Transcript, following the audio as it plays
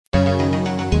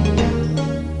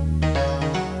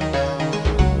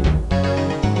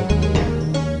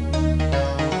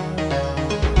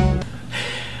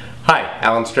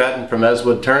Alan Stratton from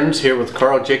Woodturning here with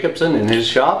Carl Jacobson in his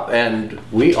shop, and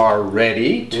we are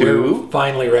ready to... We're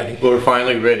finally ready. We're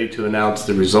finally ready to announce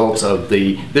the results of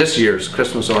this year's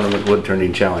Christmas Ornament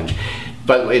Woodturning Challenge.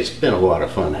 But it's been a lot of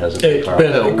fun, hasn't it, Carl?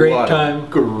 It's been a great time.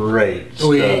 Great stuff.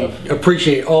 We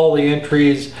appreciate all the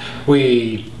entries.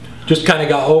 We just kind of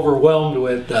got overwhelmed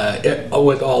with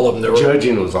all of them. The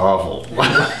judging was awful.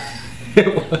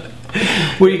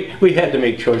 We had to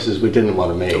make choices we didn't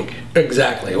want to make.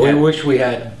 Exactly. We wish we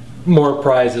had more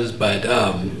prizes, but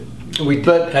we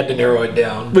had to narrow it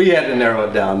down. We had to narrow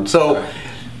it down. So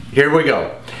here we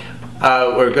go.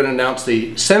 We're going to announce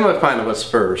the semifinalists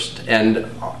first, and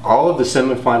all of the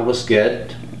semifinalists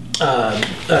get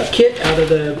a kit out of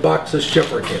the box of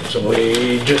Shipper kit. So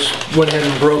we just went ahead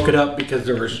and broke it up because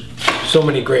there was so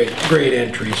many great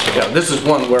entries. So. Yeah, this is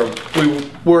one where we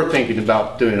were thinking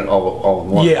about doing it all in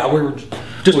one. Yeah, we were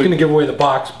just going to give away the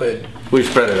box, but we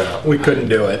spread it out. We couldn't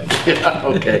do it. Yeah,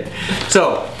 okay.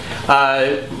 So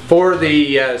for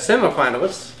the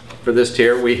semifinalists for this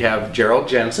tier, we have Gerald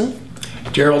Jensen.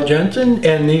 Gerald Jensen,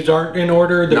 and these aren't in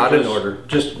order. They're not in order.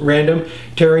 Just random.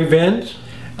 Terry Vins.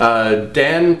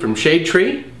 Dan from Shade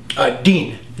Tree.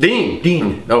 Dean.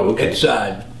 Dean. Oh, okay. It's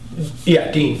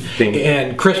yeah, Dean.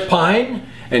 And Chris Pine.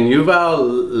 And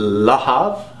Yuval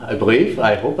Lahav, I believe.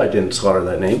 I hope I didn't slaughter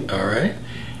that name. All right.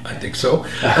 I think so.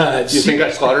 You think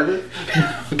I slaughtered it?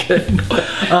 Okay.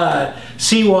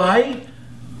 CY.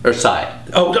 Or Cy.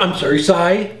 Oh, I'm sorry,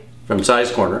 Cy. From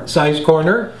Cy's Corner. Cy's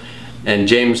Corner. And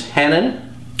James Hannon.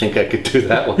 I think I could do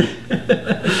that one.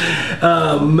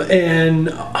 And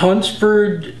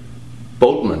Hunsford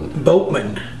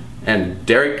Boatman. And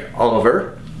Derek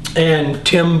Oliver. And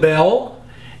Tim Bell.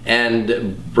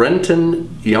 And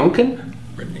Brenton Yonkin.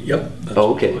 Yep.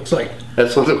 Oh, okay. Looks like.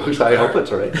 That's what it looks like. I hope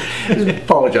it's right. I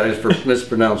apologize for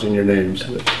mispronouncing your names.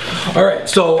 All right.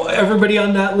 So everybody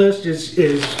on that list is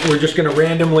we're just going to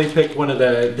randomly pick one of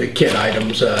the kit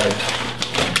items.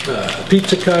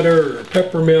 Pizza cutter, or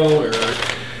pepper mill, or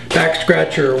back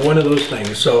scratcher, or one of those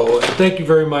things. So thank you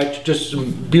very much. Just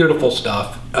some beautiful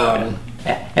stuff.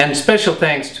 And special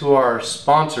thanks to our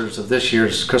sponsors of this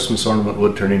year's Christmas Ornament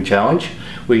Woodturning Challenge.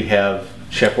 We have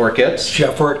Chefware Kits.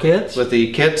 Chefware Kits. With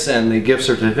the kits and the gift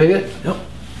certificate. Yep.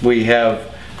 We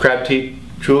have Crab Teeth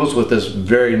Tools with this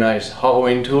very nice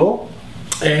Halloween tool.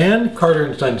 And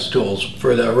Carter & Sons Tools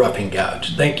for the roughing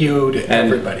gouge. Thank you to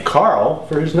everybody. And Carl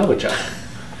for his Novichok.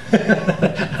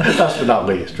 Last but not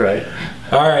least, right?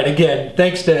 All right, again,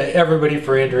 thanks to everybody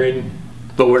for entering.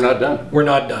 But we're not done. We're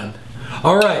not done.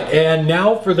 All right, and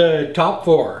now for the top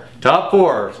four. Top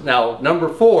four. Now, number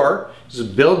 4 is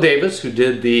Bill Davis, who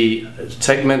did the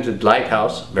segmented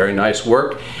lighthouse. Very nice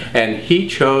work. And he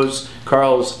chose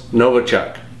Carl's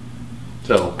Novichok.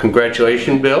 So,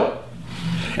 congratulations, Bill.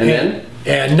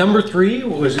 And number 3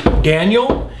 was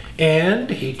Daniel, and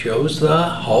he chose the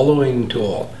Halloween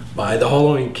tool by the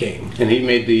Halloween King. And he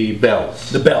made the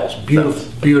bells. The bells.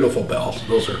 Beautiful bells.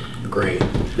 Those are great.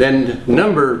 Then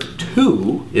number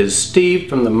 2 is Steve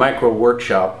from the Micro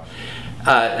Workshop.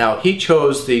 Now he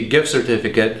chose the gift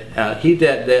certificate. He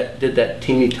did that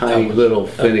teeny tiny little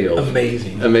video.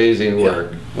 Amazing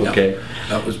work. Yep. Okay. Yep.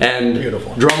 That was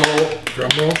beautiful. Drum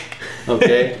roll.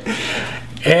 Okay.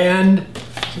 And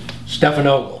Stefan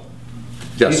Ogle.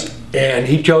 Yes. And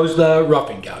he chose the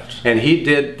roughing gouge. And he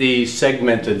did the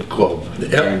segmented globe.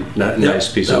 Yep.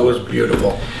 Nice piece of work. That was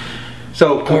beautiful.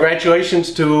 So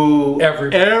congratulations to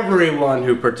everyone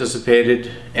who participated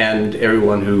and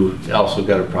everyone who also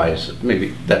got a prize.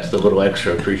 Maybe that's the little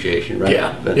extra appreciation, right?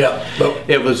 Yeah. But yeah.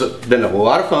 It was been a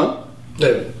lot of fun.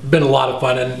 It's been a lot of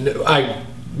fun, and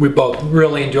we both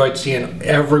really enjoyed seeing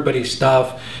everybody's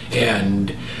stuff,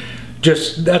 and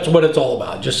just that's what it's all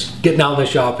about. Just getting out in the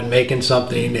shop and making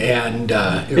something, and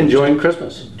enjoying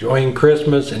Christmas. Enjoying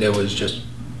Christmas, and it was just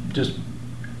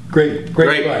great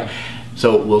fun.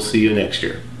 So we'll see you next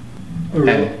year.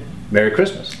 And Merry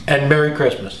Christmas. And Merry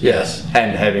Christmas. Yes.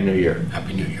 And Happy New Year.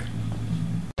 Happy New Year.